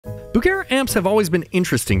Bugera amps have always been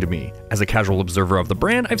interesting to me. As a casual observer of the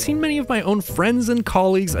brand, I've seen many of my own friends and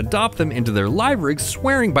colleagues adopt them into their live rigs,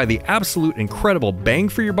 swearing by the absolute incredible bang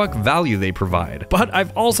for your buck value they provide. But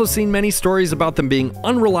I've also seen many stories about them being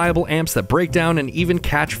unreliable amps that break down and even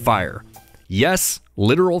catch fire. Yes,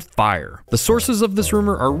 literal fire. The sources of this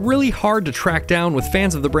rumor are really hard to track down, with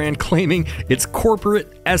fans of the brand claiming it's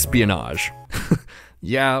corporate espionage.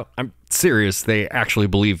 Yeah, I'm serious, they actually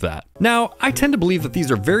believe that. Now, I tend to believe that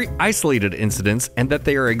these are very isolated incidents and that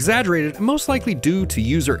they are exaggerated and most likely due to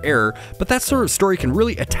user error, but that sort of story can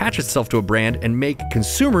really attach itself to a brand and make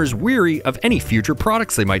consumers weary of any future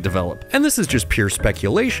products they might develop. And this is just pure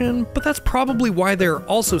speculation, but that's probably why they are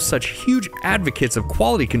also such huge advocates of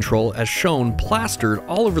quality control, as shown plastered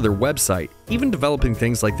all over their website, even developing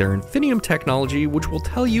things like their Infinium technology, which will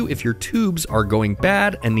tell you if your tubes are going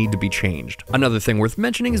bad and need to be changed. Another thing worth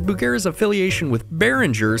mentioning is Bugera's affiliation with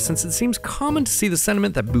𝗏𝗠𝗔𝗟, since it seems common to see the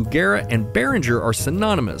sentiment that Bugera and 𝗏𝗏𝗔𝗟 are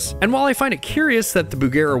synonymous. And while I find it curious that the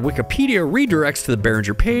Bugera Wikipedia redirects to the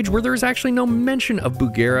𝗏𝗏𝗟 page where there is actually no mention of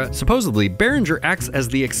Bugera, supposedly 𝗏𝗏𝗟 acts as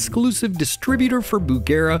the exclusive distributor for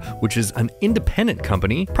Bugera, which is an independent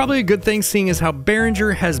company. Probably a good thing, seeing as how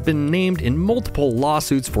𝗏𝗏𝗟 has been named in multiple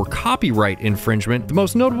lawsuits for copyright infringement, the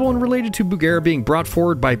most notable one related to Bugera being brought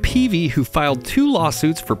forward by PV, who filed 2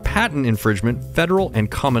 lawsuits for patent infringement, federal and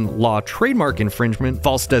common law trademark infringement,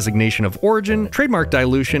 false designation of origin, trademark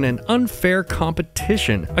dilution, and unfair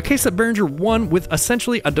competition. A case that 𝗏𝗏𝗟 won with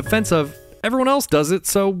essentially a defense of everyone else does it,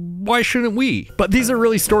 so why shouldn't we? But these are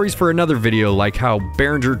really stories for another video, like how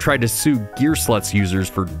𝗏𝗏𝗟 tried to sue GearSluts users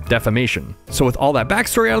for defamation. So with all that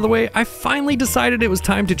backstory out of the way, I finally decided it was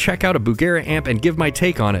time to check out a Bugera amp and give my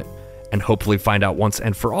take on it, and hopefully find out once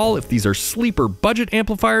and for all if these are sleeper budget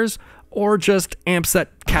amplifiers or just amps that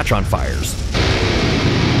catch on fires.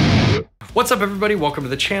 What's up everybody, welcome to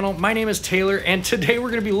the channel. My name is Taylor, and today we're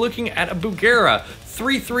going to be looking at a Bugera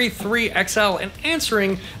 333XL and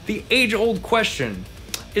answering the age-old question: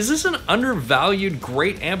 is this an undervalued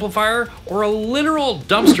great amplifier or a literal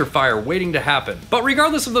dumpster fire waiting to happen? But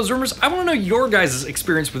regardless of those rumors, I want to know your guys'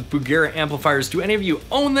 experience with Bugera amplifiers. Do any of you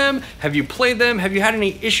own them? Have you played them? Have you had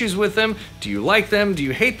any issues with them? Do you like them? Do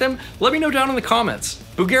you hate them? Let me know down in the comments.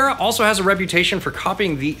 Bugera also has a reputation for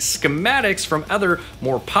copying the schematics from other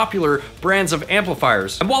more popular brands of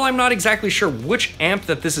amplifiers. And while I'm not exactly sure which amp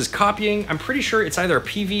that this is copying, I'm pretty sure it's either a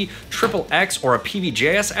PV-XXX or a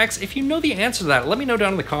PV-JSX. If you know the answer to that, let me know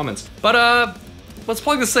down in the comments. But let's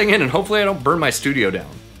plug this thing in and hopefully I don't burn my studio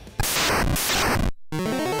down.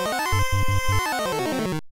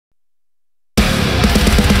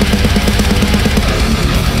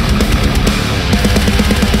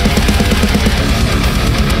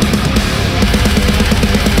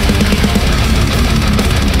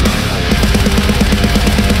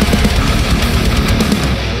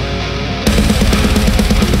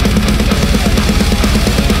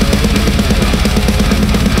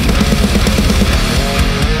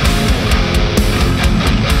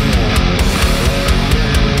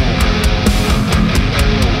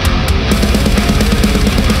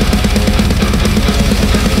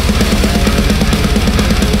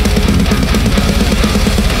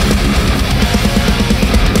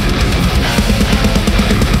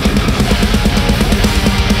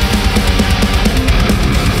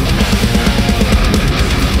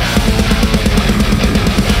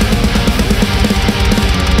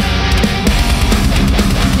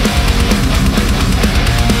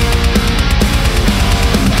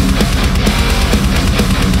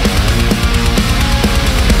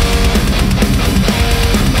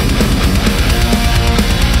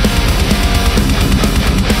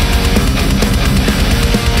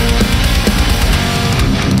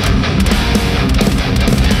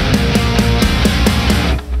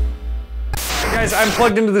 I'm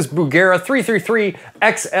plugged into this Bugera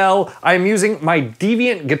 333XL. I'm using my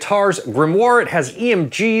Deviant Guitars Grimoire. It has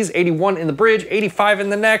EMGs, 81 in the bridge, 85 in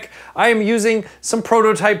the neck. I am using some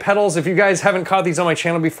prototype pedals. If you guys haven't caught these on my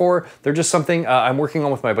channel before, they're just something I'm working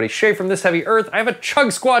on with my buddy Shay from This Heavy Earth. I have a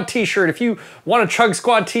Chug Squad t-shirt. If you want a Chug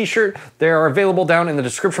Squad t-shirt, they are available down in the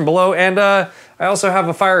description below. And I also have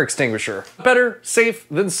a fire extinguisher. Better safe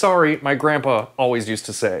than sorry, my grandpa always used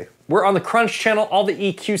to say. We're on the Crunch channel, all the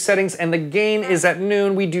EQ settings, and the gain is at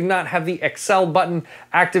noon. We do not have the Excel button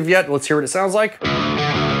active yet. Let's hear what it sounds like.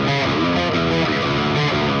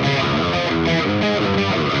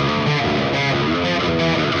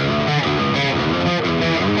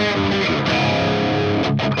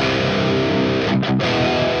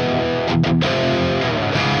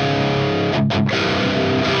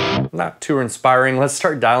 Not too inspiring. Let's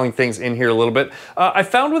start dialing things in here a little bit. I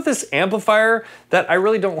found with this amplifier that I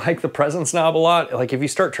really don't like the presence knob a lot. Like if you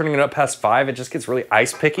start turning it up past 5, it just gets really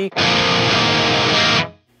ice picky.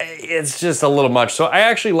 It's just a little much. So I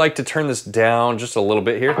actually like to turn this down just a little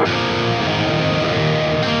bit here.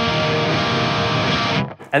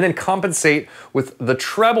 And then compensate with the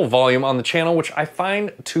treble volume on the channel, which I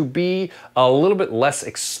find to be a little bit less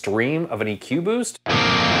extreme of an EQ boost.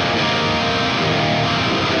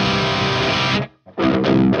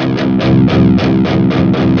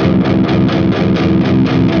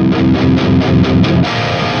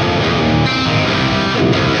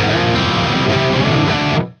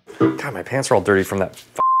 God, my pants are all dirty from that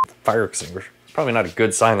fire extinguisher. It's probably not a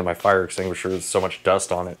good sign that my fire extinguisher has so much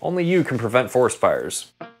dust on it. Only you can prevent forest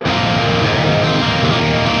fires.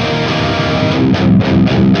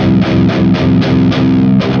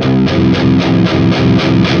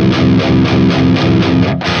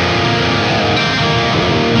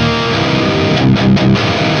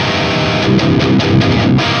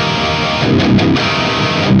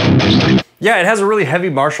 Yeah, it has a really heavy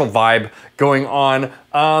Marshall vibe going on.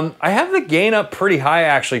 I have the gain up pretty high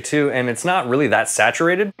actually too, and it's not really that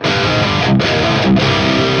saturated.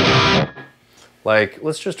 Like,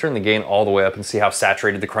 let's just turn the gain all the way up and see how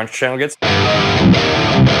saturated the crunch channel gets.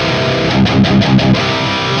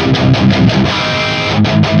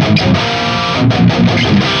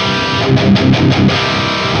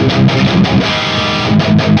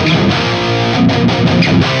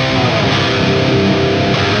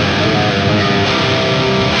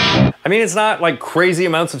 I mean, it's not like crazy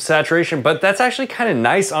amounts of saturation, but that's actually kind of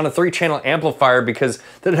nice on a 3-channel amplifier because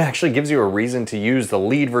then it actually gives you a reason to use the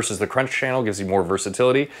lead versus the crunch channel, gives you more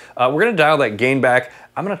versatility. We're gonna dial that gain back.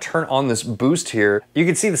 I'm gonna turn on this boost here. You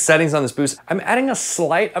can see the settings on this boost. I'm adding a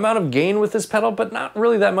slight amount of gain with this pedal, but not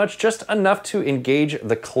really that much, just enough to engage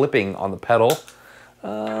the clipping on the pedal.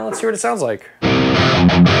 Let's see what it sounds like.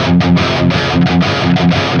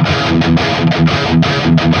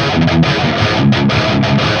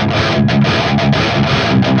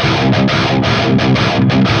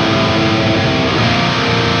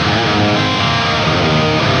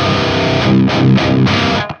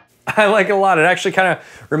 I like it a lot. It actually kind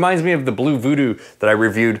of reminds me of the Blue Voodoo that I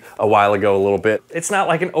reviewed a while ago a little bit. It's not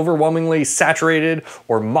like an overwhelmingly saturated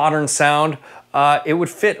or modern sound. It would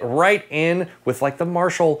fit right in with like the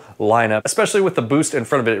Marshall lineup, especially with the boost in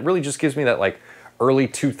front of it. It really just gives me that like early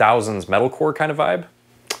 2000s metalcore kind of vibe,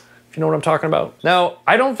 if you know what I'm talking about. Now,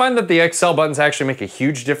 I don't find that the XL buttons actually make a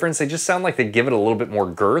huge difference. They just sound like they give it a little bit more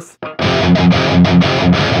girth.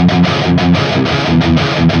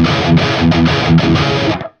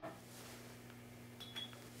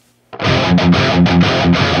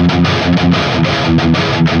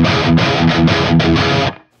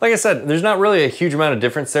 Like I said, there's not really a huge amount of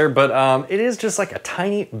difference there, but it is just like a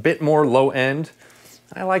tiny bit more low end.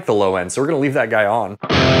 I like the low end, so we're gonna leave that guy on.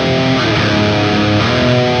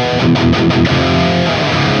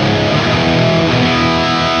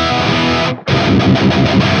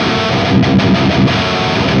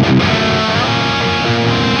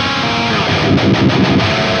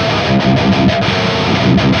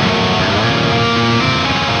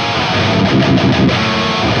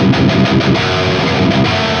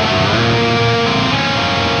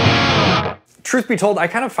 Truth be told, I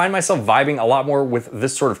kind of find myself vibing a lot more with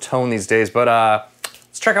this sort of tone these days, but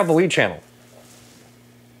let's check out the lead channel.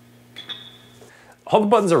 All the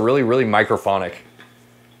buttons are really, really microphonic.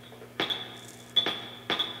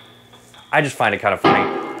 I just find it kind of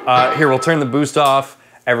funny. Here, we'll turn the boost off.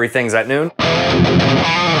 Everything's at noon.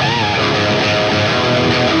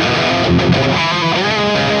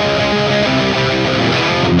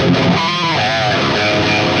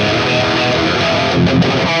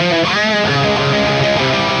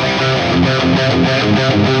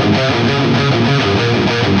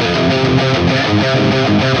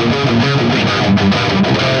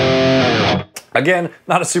 Again,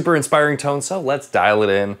 not a super inspiring tone, so let's dial it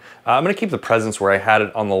in. I'm gonna keep the presence where I had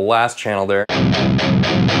it on the last channel there.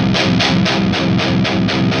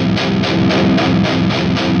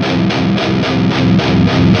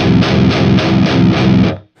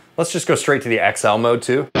 Let's just go straight to the XL mode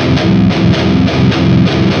too.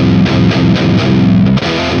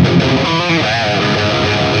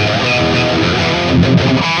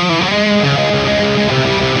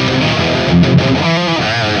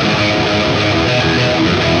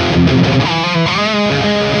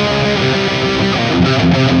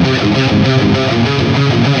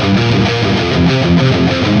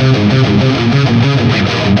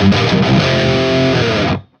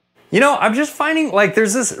 You know, I'm just finding like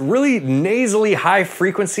there's this really nasally high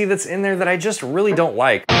frequency that's in there that I just really don't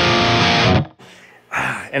like.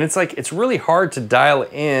 And it's like, it's really hard to dial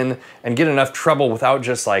in and get enough treble without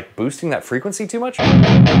just like boosting that frequency too much.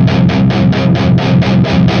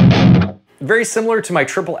 Very similar to my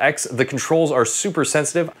𝗕𝗏𝗋, the controls are super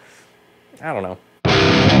sensitive. I don't know.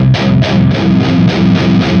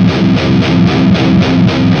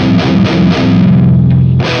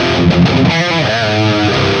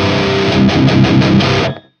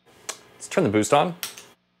 Let's turn the boost on.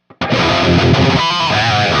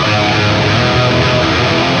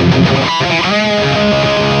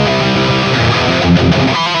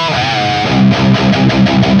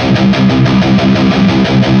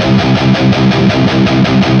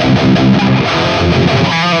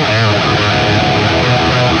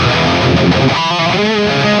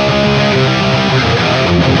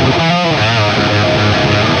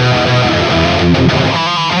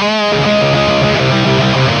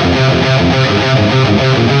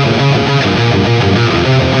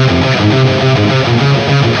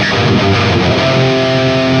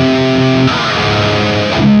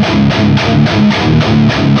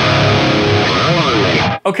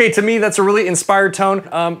 Okay, to me, that's a really inspired tone.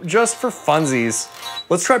 Just for funsies,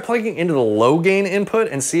 let's try plugging into the low gain input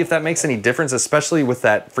and see if that makes any difference, especially with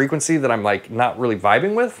that frequency that I'm like not really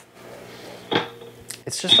vibing with.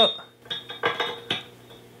 It's just a...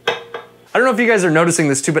 I don't know if you guys are noticing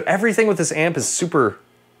this too, but everything with this amp is super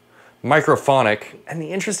microphonic. And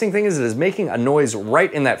the interesting thing is it is making a noise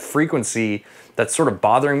right in that frequency that's sort of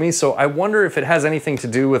bothering me. So I wonder if it has anything to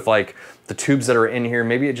do with like the tubes that are in here.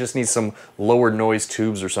 Maybe it just needs some lower noise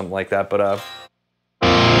tubes or something like that, but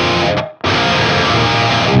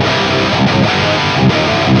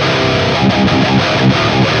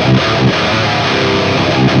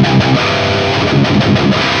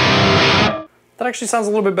that actually sounds a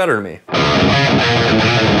little bit better to me.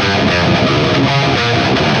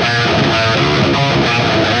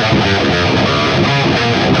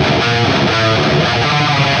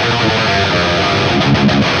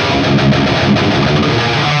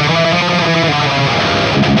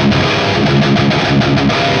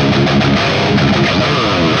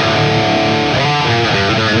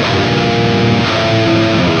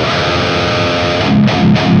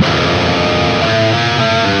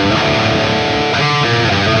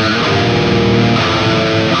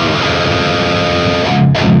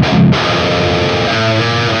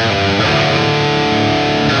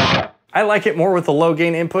 I like it more with the low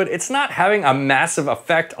gain input. It's not having a massive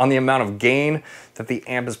effect on the amount of gain that the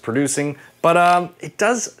amp is producing, but it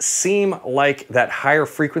does seem like that higher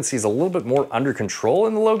frequency is a little bit more under control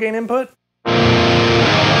in the low gain input. All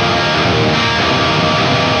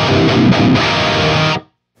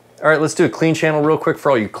right, let's do a clean channel real quick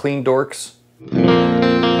for all you clean dorks.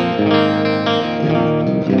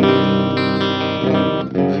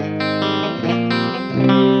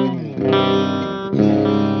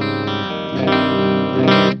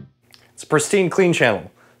 Pristine clean channel,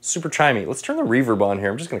 super chimey. Let's turn the reverb on here.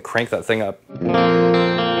 I'm just gonna crank that thing up.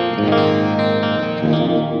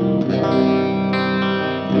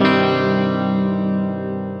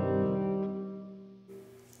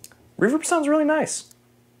 Reverb sounds really nice.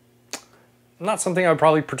 Not something I would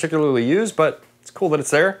probably particularly use, but it's cool that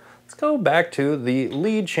it's there. Let's go back to the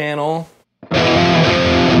lead channel.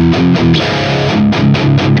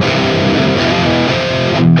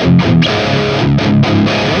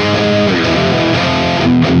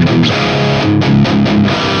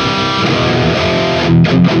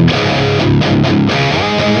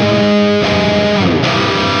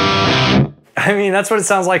 I mean, that's what it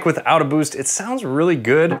sounds like without a boost. It sounds really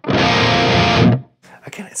good.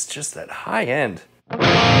 Again, it's just that high end.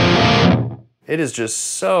 It is just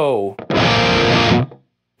so...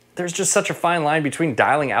 There's just such a fine line between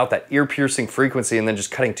dialing out that ear-piercing frequency and then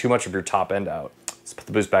just cutting too much of your top end out. Let's put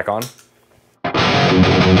the boost back on.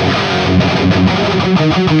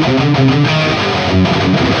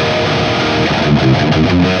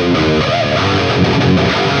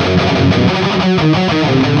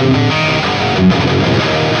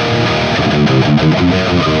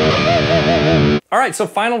 All right, so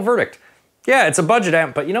final verdict. Yeah, it's a budget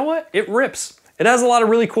amp, but you know what? It rips. It has a lot of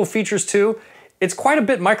really cool features too. It's quite a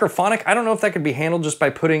bit microphonic. I don't know if that could be handled just by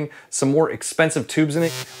putting some more expensive tubes in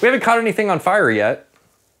it. We haven't caught anything on fire yet,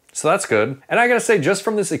 so that's good. And I gotta say, just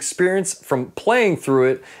from this experience, from playing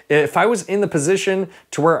through it, if I was in the position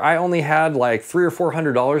to where I only had like $300 or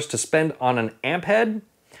 $400 to spend on an amp head,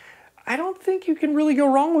 I don't think you can really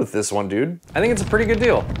go wrong with this one, dude. I think it's a pretty good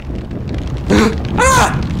deal.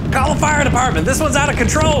 Ah! Call the fire department, this one's out of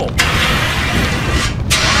control! All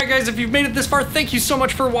right guys, if you've made it this far, thank you so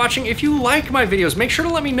much for watching. If you like my videos, make sure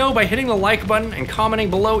to let me know by hitting the like button and commenting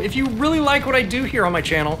below. If you really like what I do here on my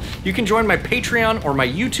channel, you can join my Patreon or my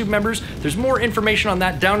YouTube members. There's more information on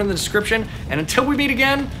that down in the description. And until we meet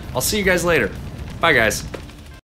again, I'll see you guys later. Bye, guys.